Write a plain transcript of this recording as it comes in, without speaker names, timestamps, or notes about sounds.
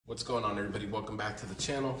What's going on, everybody? Welcome back to the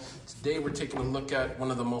channel. Today we're taking a look at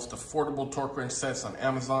one of the most affordable torque wrench sets on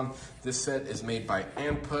Amazon. This set is made by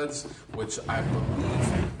Anpuds, which I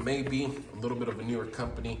believe may be a little bit of a newer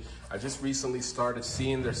company. I just recently started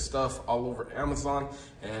seeing their stuff all over Amazon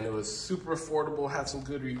and it was super affordable, had some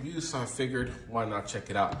good reviews, so I figured why not check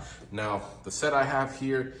it out. Now, the set I have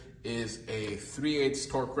here is a 3/8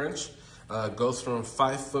 torque wrench. Goes from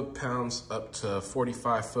 5 foot-pounds up to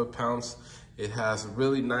 45 foot-pounds. It has a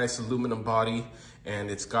really nice aluminum body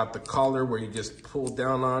and it's got the collar where you just pull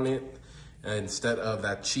down on it instead of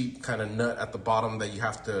that cheap kind of nut at the bottom that you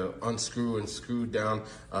have to unscrew and screw down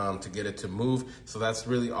to get it to move. So that's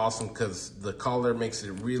really awesome because the collar makes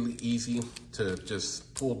it really easy to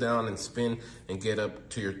just pull down and spin and get up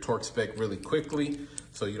to your torque spec really quickly,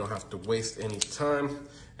 so you don't have to waste any time.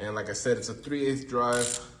 And like I said, it's a 3/8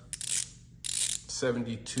 drive,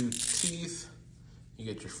 72 teeth.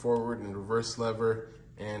 You get your forward and reverse lever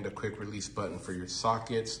and a quick release button for your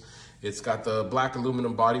sockets. It's got the black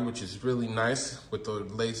aluminum body, which is really nice with the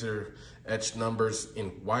laser etched numbers in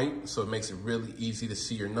white. So it makes it really easy to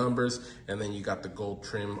see your numbers. And then you got the gold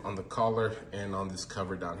trim on the collar and on this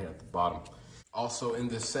cover down here at the bottom. Also in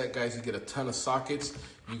this set, guys, you get a ton of sockets.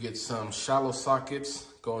 You get some shallow sockets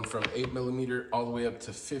going from 8mm all the way up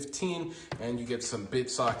to 15. And you get some bit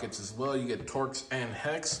sockets as well. You get Torx and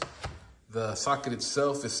hex. The socket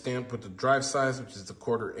itself is stamped with the drive size, which is the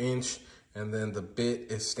 1/4 inch, and then the bit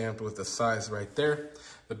is stamped with the size right there.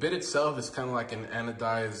 The bit itself is kind of like an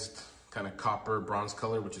anodized kind of copper bronze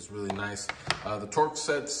color, which is really nice. The torque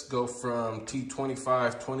sets go from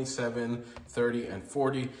T25, 27, 30, and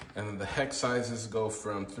 40, and then the hex sizes go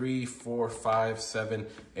from 3, 4, 5, 7,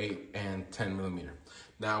 8, and 10mm.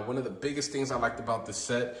 Now, one of the biggest things I liked about this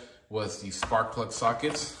set was the spark plug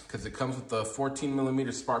sockets, because it comes with a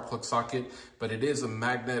 14mm spark plug socket, but it is a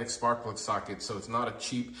magnetic spark plug socket, so it's not a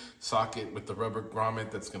cheap socket with the rubber grommet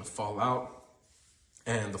that's gonna fall out.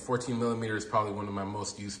 And the 14mm is probably one of my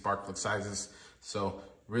most used spark plug sizes, so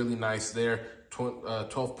really nice there.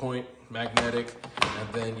 12-point magnetic,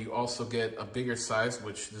 and then you also get a bigger size,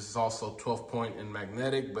 which this is also 12-point and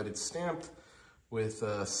magnetic, but it's stamped with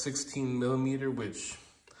 16mm, which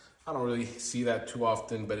I don't really see that too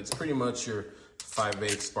often, but it's pretty much your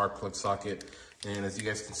 5/8 spark plug socket. And as you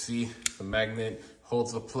guys can see, the magnet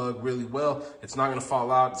holds the plug really well. It's not gonna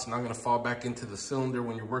fall out. It's not gonna fall back into the cylinder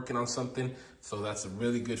when you're working on something. So that's a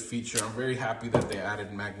really good feature. I'm very happy that they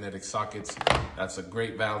added magnetic sockets. That's a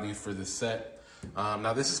great value for this set.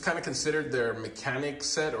 Now this is kind of considered their mechanic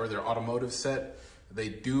set or their automotive set. They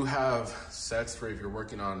do have sets for if you're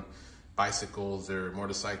working on bicycles or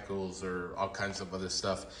motorcycles or all kinds of other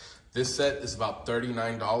stuff. This set is about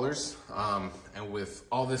 $39, and with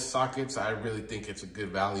all this sockets, I really think it's a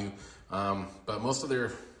good value. But most of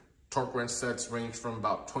their torque wrench sets range from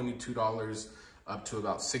about $22 up to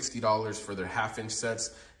about $60 for their 1/2 inch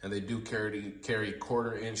sets, and they do carry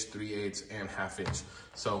 1/4 inch, 3/8, and 1/2 inch.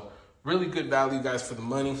 So really good value, guys, for the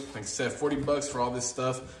money. Like I said, 40 bucks for all this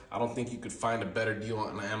stuff. I don't think you could find a better deal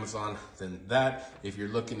on Amazon than that. If you're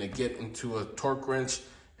looking to get into a torque wrench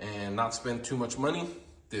and not spend too much money,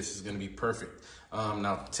 this is gonna be perfect.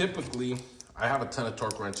 Now, typically, I have a ton of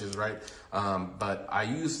torque wrenches, right? But I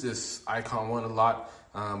use this Icon one a lot,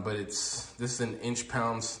 but this is an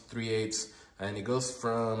inch-pounds, 3/8, and it goes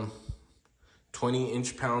from 20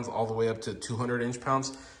 inch-pounds all the way up to 200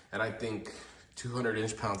 inch-pounds. And I think 200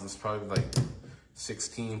 inch-pounds is probably like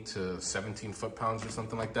 16 to 17 foot-pounds or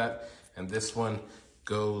something like that. And this one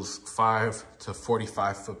goes 5 to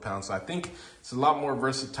 45 foot-pounds. So I think it's a lot more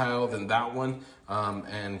versatile than that one.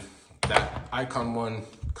 And that Icon one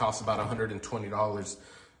costs about $120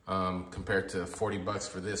 compared to 40 bucks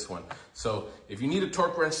for this one. So if you need a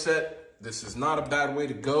torque wrench set, this is not a bad way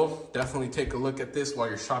to go. Definitely take a look at this while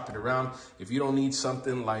you're shopping around. If you don't need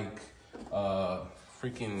something like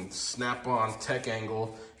freaking snap-on tech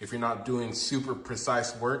angle, if you're not doing super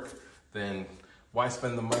precise work, then why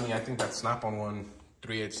spend the money? I think that snap-on one,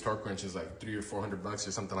 3/8 torque wrench is like $300 or $400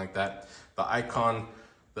 or something like that. The Icon,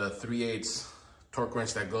 the 3/8 torque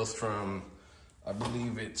wrench that goes from, I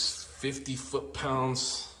believe it's 50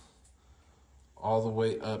 foot-pounds all the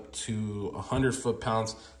way up to 100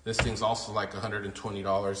 foot-pounds. This thing's also like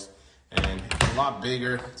 $120 and it's a lot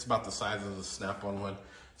bigger. It's about the size of the snap-on one.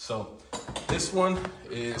 So this one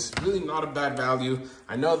is really not a bad value.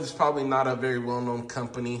 I know this is probably not a very well-known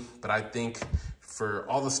company, but I think for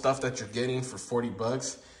all the stuff that you're getting for 40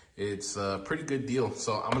 bucks, it's a pretty good deal.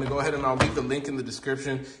 So I'm gonna go ahead and I'll leave the link in the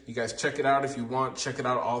description. You guys check it out if you want. Check it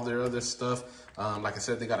out, all their other stuff. Like I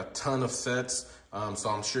said, they got a ton of sets. So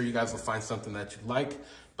I'm sure you guys will find something that you like.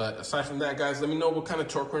 But aside from that, guys, let me know what kind of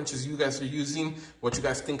torque wrenches you guys are using, what you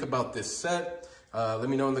guys think about this set. Let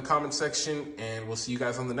me know in the comment section, and we'll see you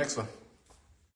guys on the next one.